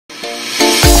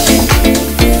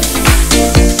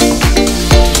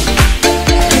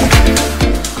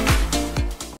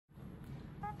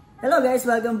Hello guys,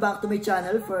 welcome back to my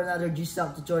channel for another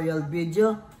G-Stock tutorial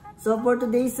video. So for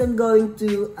today's I'm going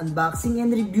to unboxing and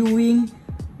reviewing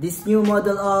this new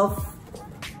model of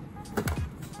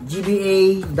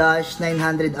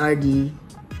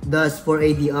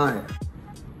Gba-900rd-4adr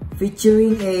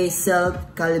featuring a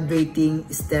self-calibrating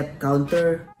step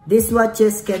counter. These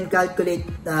watches can calculate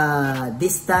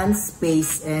distance,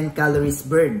 pace, and calories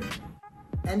burned.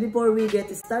 And before we get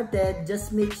started,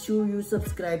 just make sure you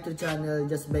subscribe to the channel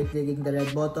just by clicking the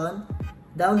red button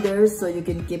down there so you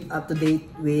can keep up to date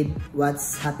with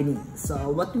what's happening.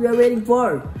 So what we are waiting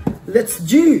for? Let's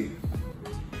G!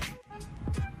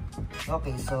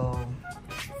 Okay, so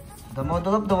the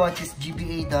model of the watch is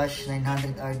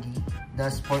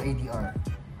Gba-900rd-4adr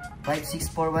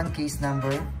 5641 case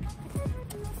number.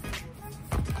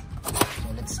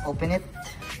 So let's open it.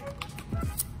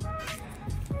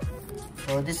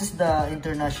 So this is the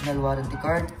international warranty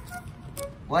card.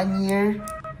 1 year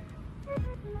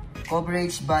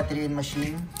coverage, battery and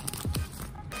machine.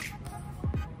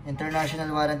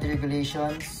 International warranty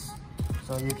regulations.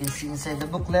 So you can see inside the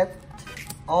booklet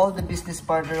all the business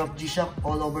partner of G-Shock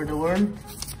all over the world.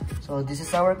 So this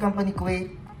is our company,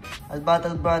 Kuwait Al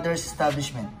Battle Brothers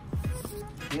establishment.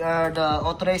 We are the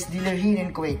authorized dealer here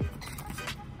in Kuwait.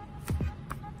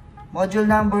 Module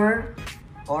number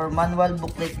or manual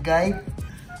booklet guide.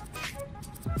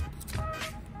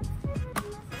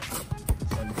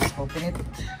 So let's open it.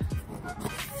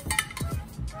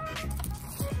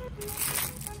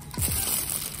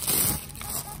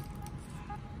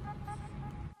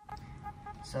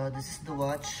 So this is the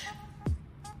watch.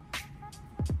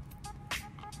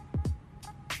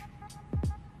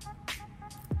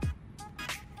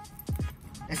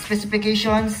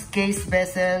 Specifications: case,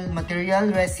 bezel,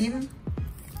 material, resin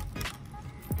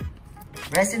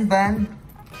band,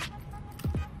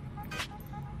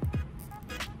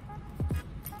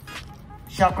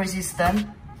 shock resistant,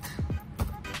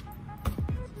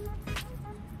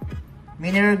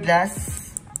 mineral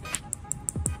glass,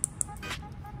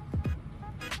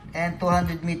 and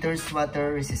 200 meters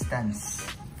water resistance.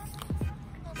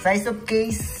 Size of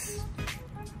case: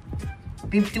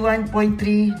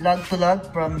 51.3 lug to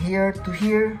lug from here to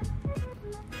here.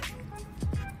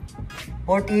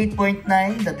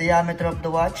 48.9 the diameter of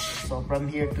the watch, so from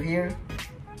here to here.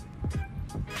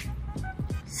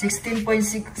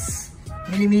 16.6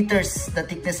 millimeters the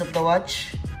thickness of the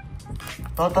watch.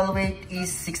 Total weight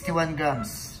is 61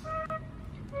 grams.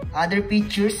 Other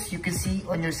features you can see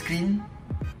on your screen.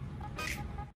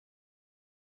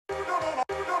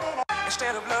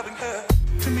 Instead of loving her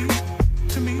to me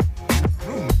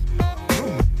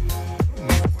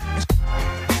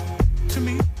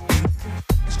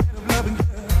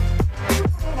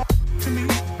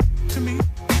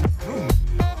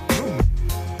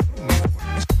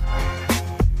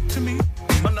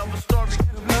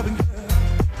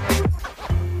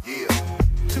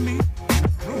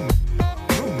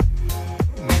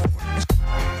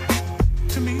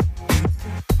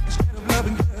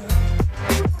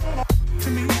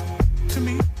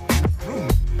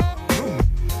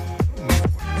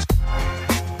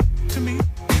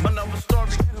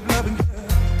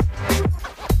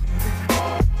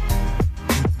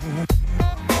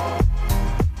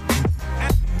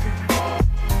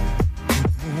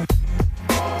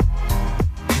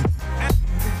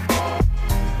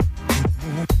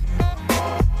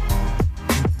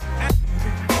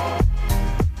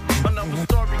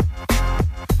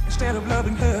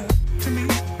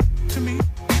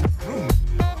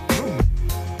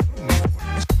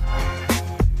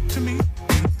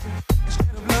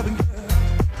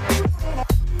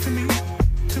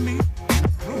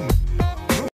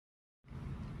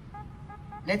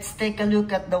Let's take a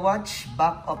look at the watch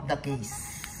back of the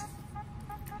case.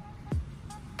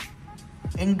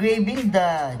 Engraving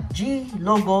the G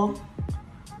logo,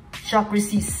 shock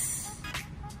resist,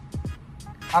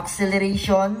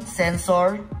 acceleration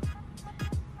sensor.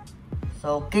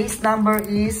 So case number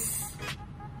is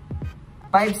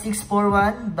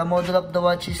 5641. The model of the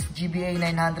watch is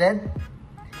Gba-900.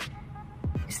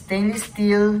 Stainless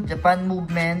steel, Japan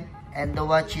movement, and the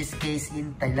watch is cased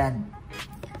in Thailand.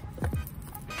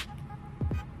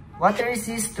 Water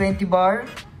resist 20 bar.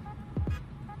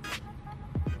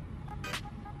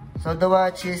 So the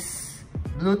watch is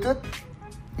Bluetooth.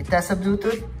 It has a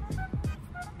Bluetooth.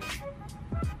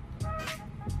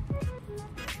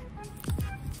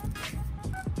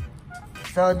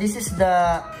 So this is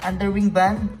the underwing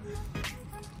band.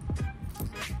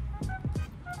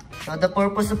 So the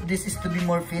purpose of this is to be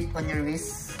more fit on your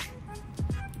wrist.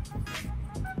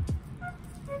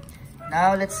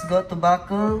 Now let's go to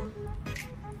buckle.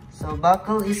 So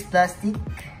buckle is plastic.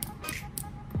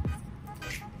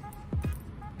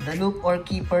 The loop or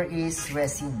keeper is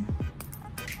resin.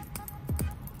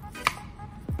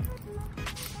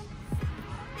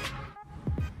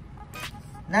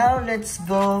 Now let's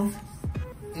go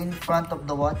in front of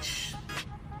the watch.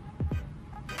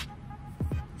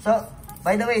 So,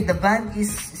 by the way, the band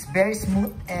is very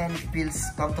smooth and it feels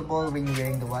comfortable when you're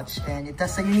wearing the watch, and it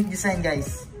has a unique design,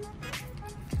 guys.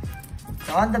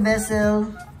 So on the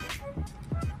bezel,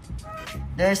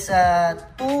 there's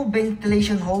two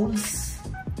ventilation holes.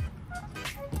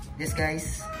 This,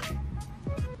 guys.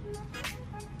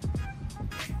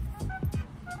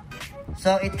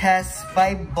 So it has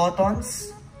 5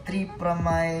 buttons. 3 from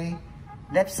my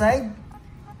left side,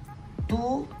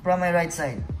 2 from my right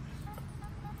side.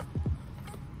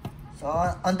 So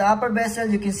on the upper bezel,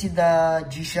 you can see the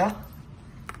G-Shock.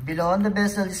 Below on the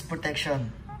bezel is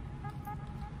protection.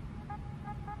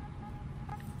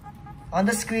 On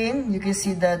the screen, you can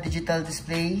see the digital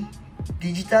display,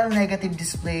 digital negative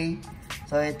display.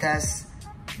 So it has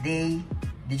day,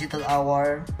 digital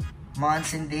hour,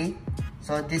 months and date.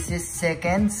 So this is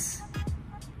seconds.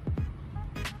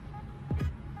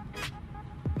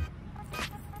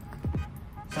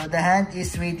 So the hand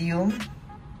is radium.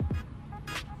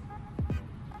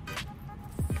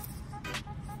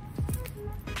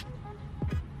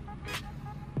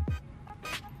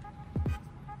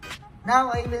 Now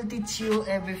I will teach you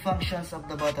every functions of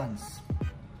the buttons.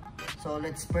 So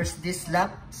let's first this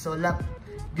lap. So lap,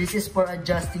 this is for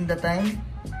adjusting the time.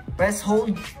 Press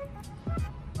hold.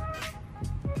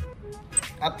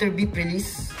 After beep,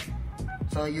 release.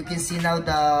 So you can see now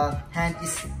the hand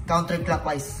is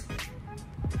counterclockwise.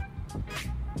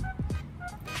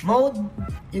 Mode,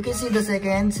 you can see the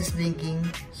seconds is blinking.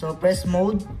 So press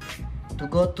mode to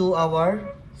go to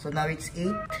hour. So now it's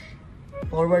 8.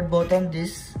 Forward button,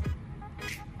 this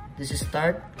is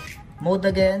start. Mode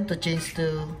again to change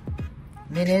to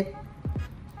minute.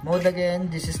 Mode again,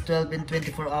 this is 12 and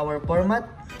 24-hour format.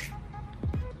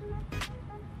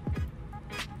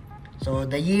 So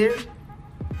the year,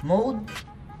 mode,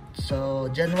 so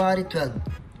January 12,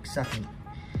 exactly.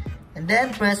 And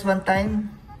then press one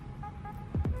time,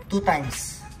 2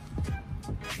 times.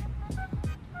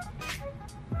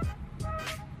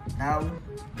 Now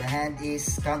the hand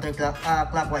is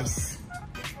clockwise.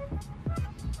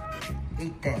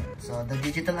 8:10. So the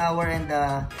digital hour and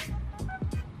the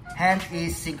hand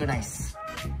is synchronized.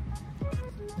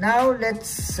 Now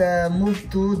let's move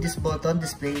to this button,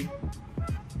 display.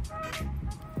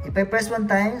 If I press one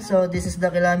time, so this is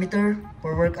the kilometer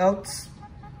for workouts,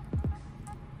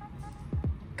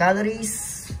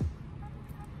 calories,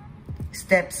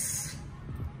 steps.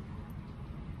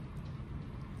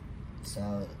 So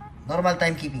normal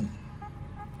timekeeping.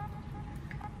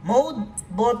 Mode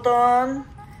button.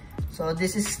 So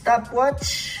this is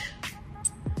stopwatch,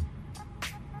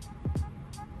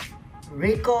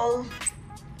 recall,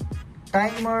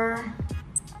 timer,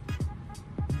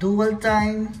 dual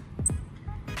time,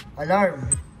 alarm,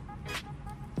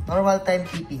 normal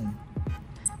timekeeping.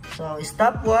 So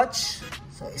stopwatch,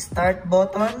 so start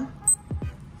button.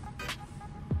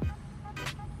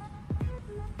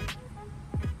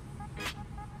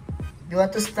 If you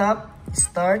want to stop,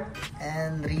 start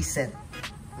and reset.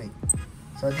 Wait.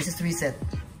 So this is reset.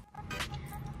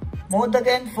 Mode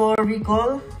again for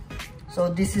recall. So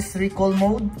this is recall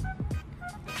mode.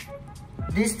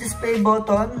 This display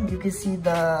button, you can see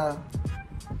the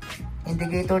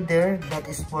indicator there. That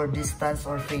is for distance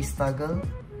or phase toggle.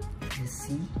 You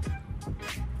see.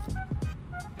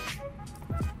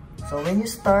 So when you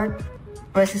start,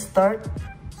 press start.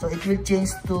 So it will change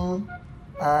to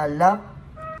lap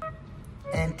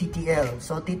and TTL.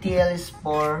 So TTL is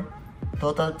for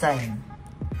total time.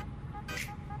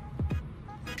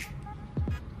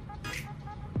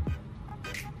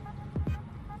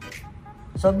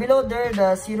 So below there,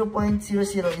 the 0.00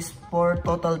 is for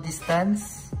total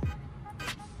distance,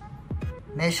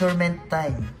 measurement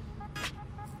time.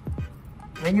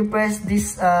 When you press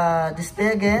this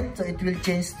display again, so it will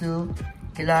change to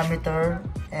kilometer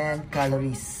and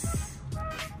calories.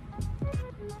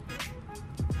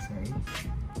 Sorry.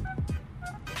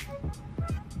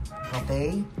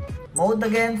 Okay. Mode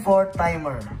again for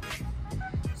timer.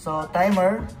 So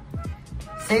timer,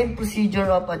 same procedure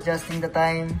of adjusting the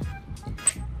time.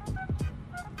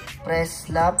 Press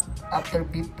lap after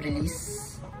beep,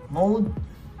 release. Mode.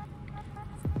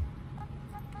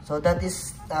 So that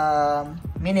is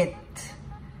minute.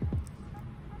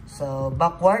 So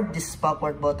backward, this is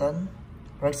backward button.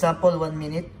 For example, 1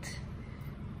 minute.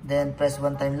 Then press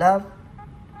one time lap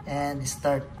and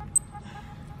start.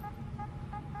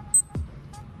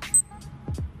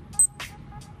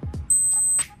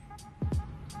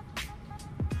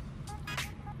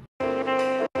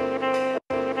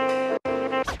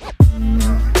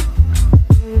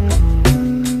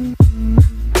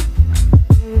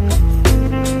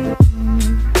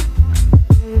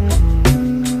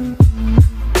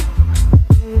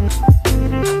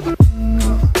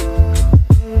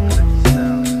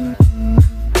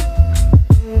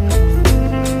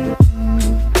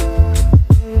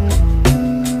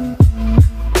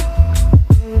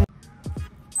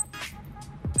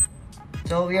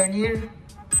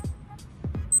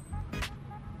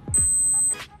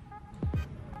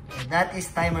 that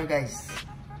is timer, guys.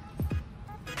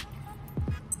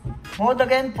 Mode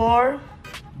again for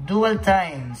dual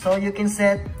time. So you can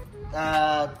set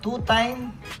 2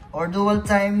 time or dual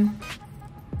time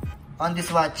on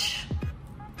this watch.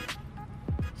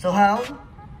 So how?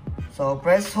 So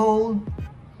press hold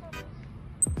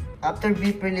after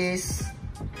beep release.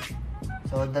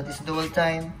 So that is dual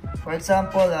time. For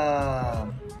example,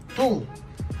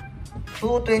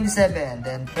 2:27.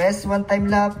 Then press 1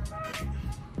 time lap.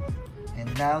 And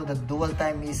now the dual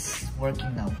time is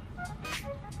working now.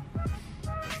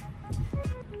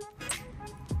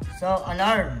 So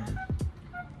alarm.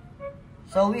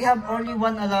 So we have only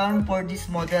 1 alarm for this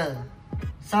model.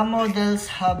 Some models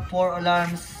have 4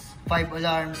 alarms, 5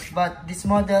 alarms, but this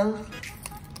model,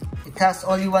 it has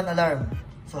only 1 alarm.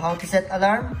 So how to set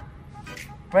alarm?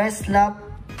 Press lap,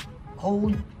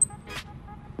 hold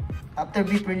after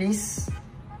beep release.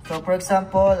 So for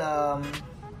example,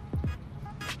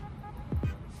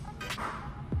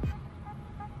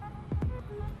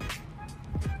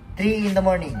 3 in the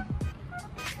morning,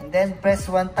 and then press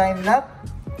 1 time lap.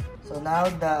 So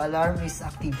now the alarm is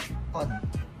active on.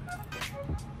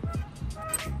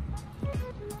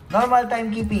 Normal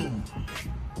timekeeping.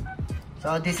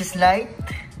 So this is light.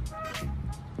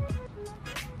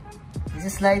 This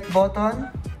is light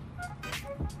button.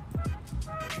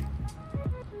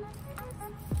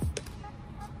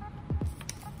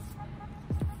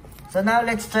 So now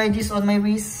let's try this on my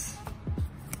wrist.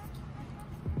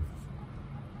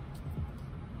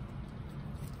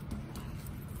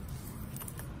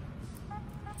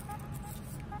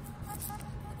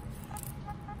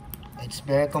 It's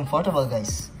very comfortable,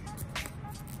 guys.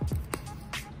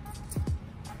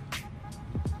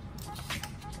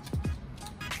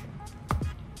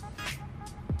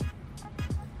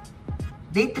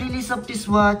 Date release of this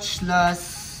watch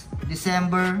last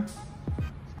December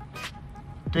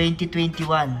 2021.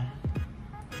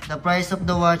 The price of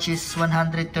the watch is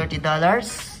 $130.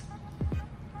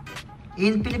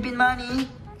 In Philippine money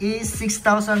is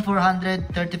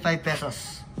 6,435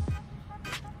 pesos.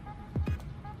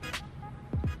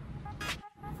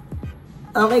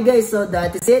 Okay guys, so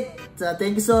that is it. So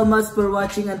thank you so much for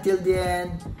watching until the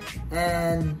end,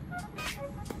 and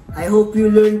I hope you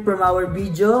learned from our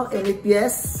video, and if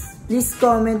yes, please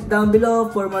comment down below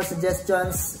for more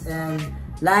suggestions, and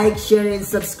like, share, and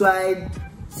subscribe.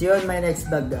 See you on my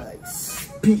next vlog, guys.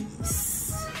 Peace.